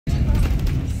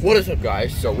What is up,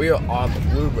 guys? So we are on the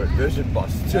Bluebird Vision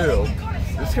Bus 2.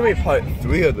 This is going to be part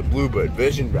 3 of the Bluebird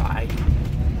Vision ride.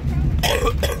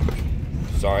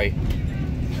 Sorry.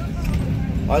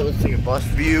 Alright, let's take a bus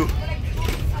view.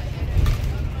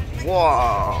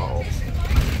 Wow.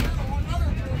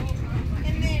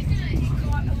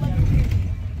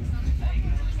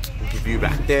 There's a view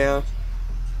back there.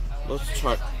 Let's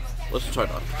try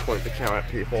not to point the camera at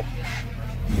people.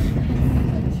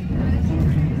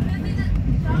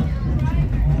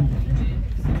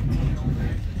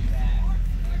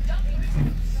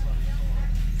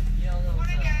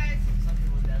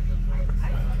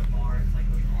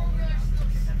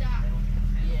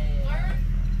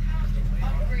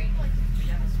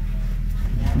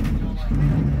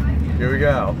 Here we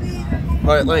go.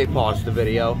 Alright, let me pause the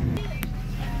video.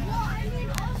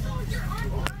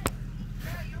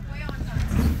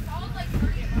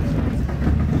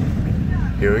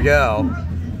 Here we go.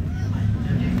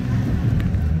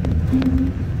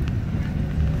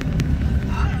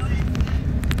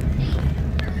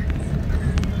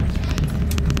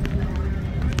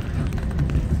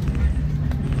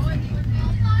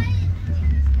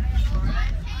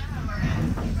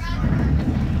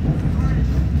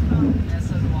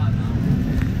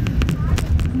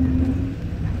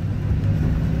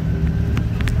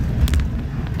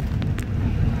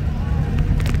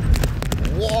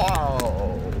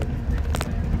 Whoa!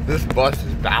 This bus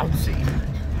is bouncy.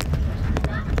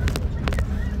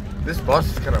 This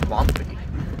bus is kind of bumpy.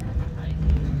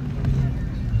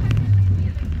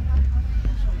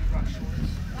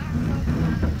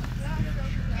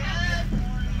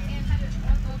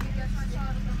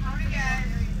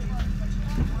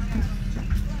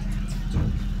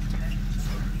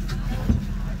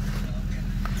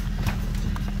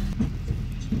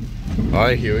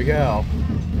 Alright, here we go.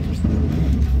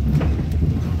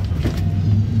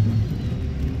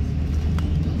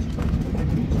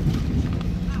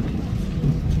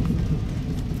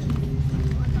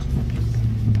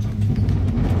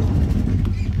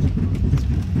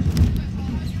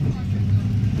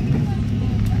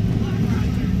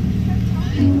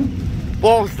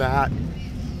 What was that?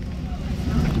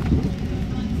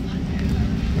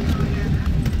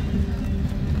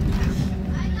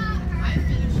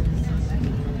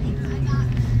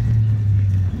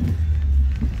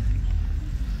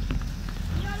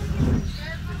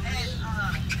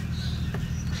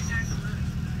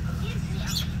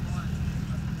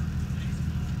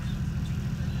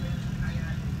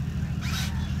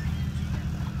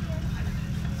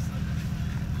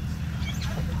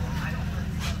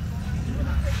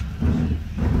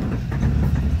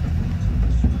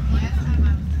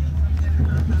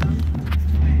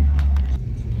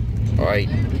 Alright.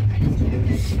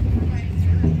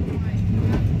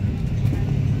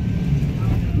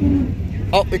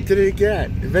 Oh, it did it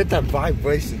again. It made that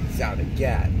vibration sound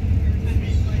again.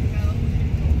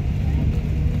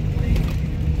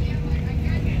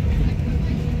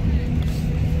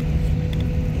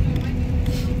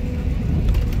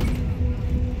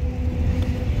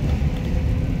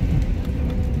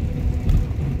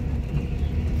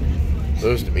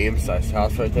 There's the medium-sized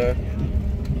house right there.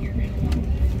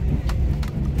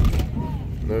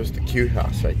 There's the cute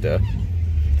house right there.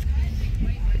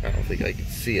 I don't think I can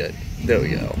see it. There we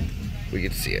go. We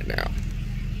can see it now.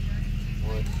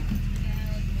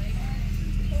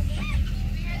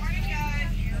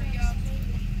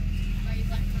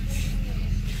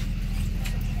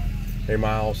 Hey,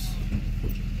 Miles.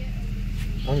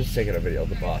 I'm just taking a video of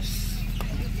the bus.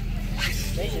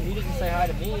 Jason, you didn't say hi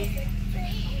to me.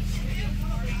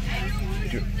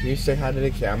 Can you say hi to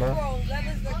the camera?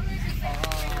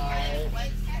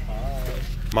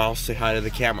 Miles, say hi to the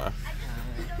camera.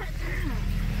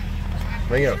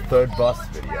 Bring in a third bus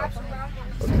video.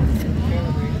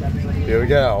 Okay. Here we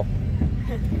go.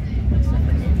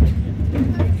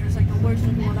 It's like the worst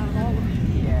one out of all of them.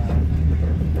 Yeah.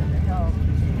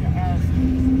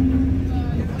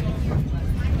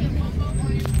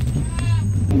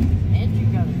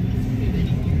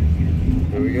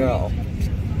 Here we go.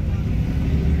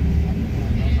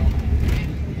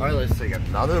 Alright, let's take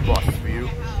another bus view.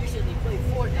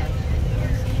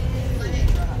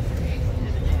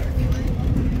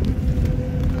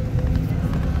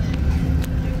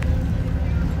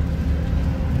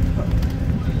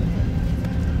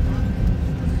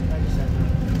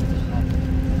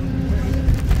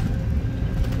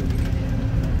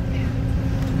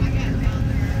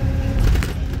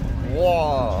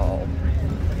 Whoa!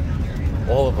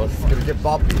 All of us gonna get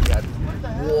bumpy again.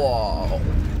 Whoa!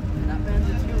 That bends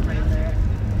its heel right there.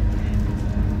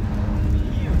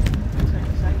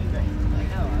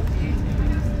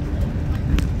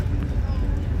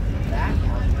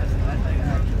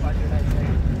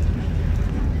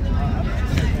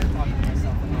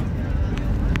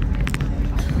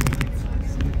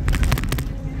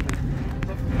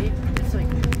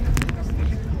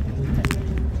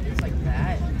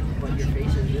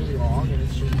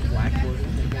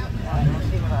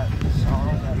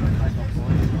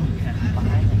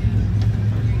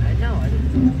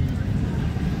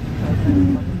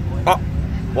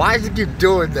 Why does it keep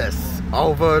doing this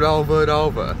over and over and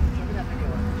over?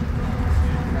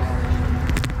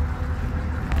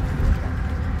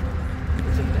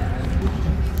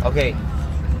 Okay.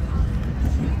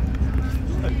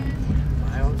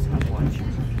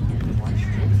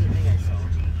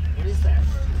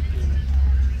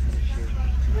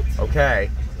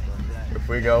 Okay. If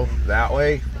we go that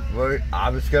way,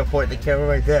 I'm just gonna point the camera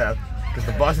right there because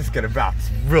the bus is gonna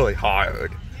bounce really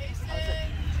hard.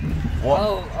 What?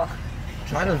 Oh.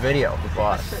 Try to video the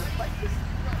bus.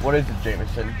 What is it,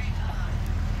 Jameson?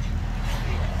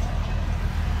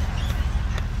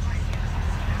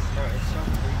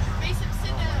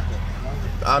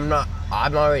 I'm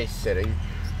already sitting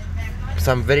because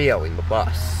I'm videoing the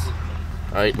bus.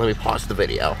 Alright, let me pause the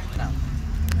video. No.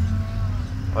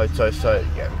 Alright, so I start it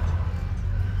again.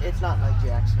 It's not like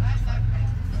Jackson.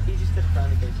 He just did a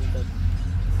frowny face. He did.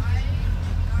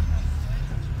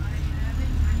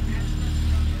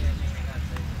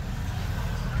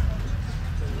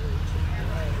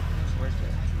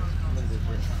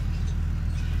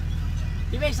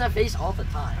 He makes that face all the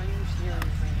time.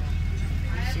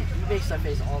 He makes that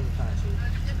face all the time.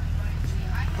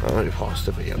 Let me pause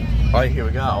the video. Alright, here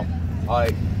we go.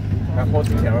 Alright, I put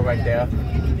the camera right there.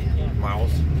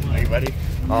 Miles, are you ready?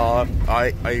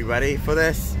 Alright, are you ready for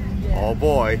this? Yeah. Oh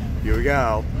boy, here we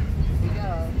go. Here we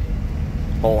go.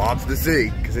 Hold on to the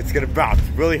seat, because it's gonna bounce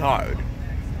really hard.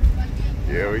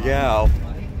 Here we go.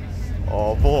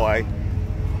 Oh boy.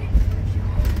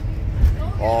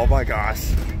 Oh my gosh.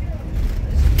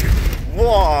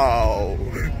 Whoa!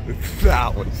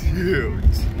 That was huge.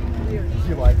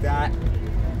 You like that?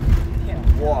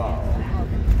 Whoa.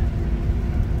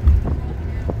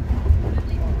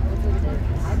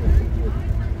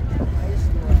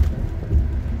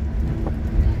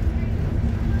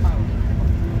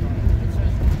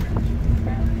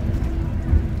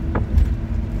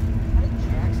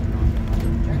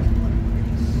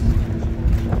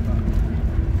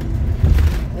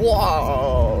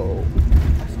 Whoa!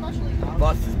 The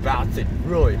bus is bouncing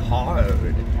really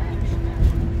hard.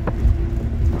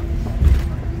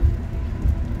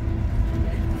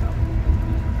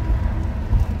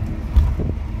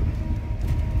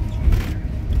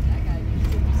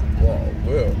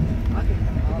 Whoa.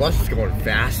 The bus is going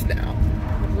fast now.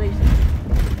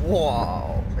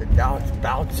 Whoa. And now it's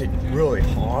bouncing really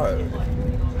hard.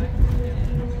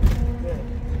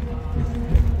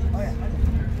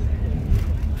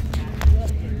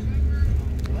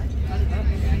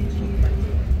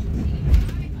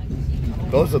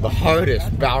 Those are the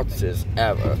hardest bounces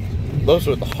ever. Those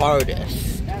are the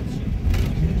hardest.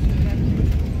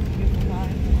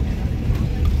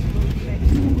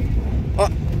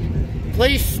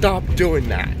 Please stop doing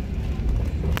that.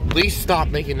 Please stop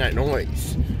making that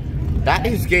noise. That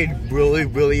is getting really,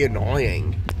 really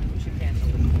annoying.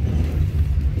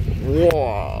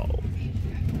 Whoa.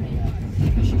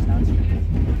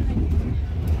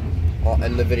 I'll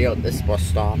end the video at this bus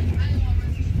stop.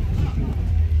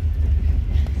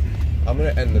 I'm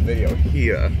gonna end the video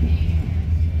here.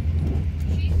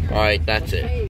 Alright, that's it.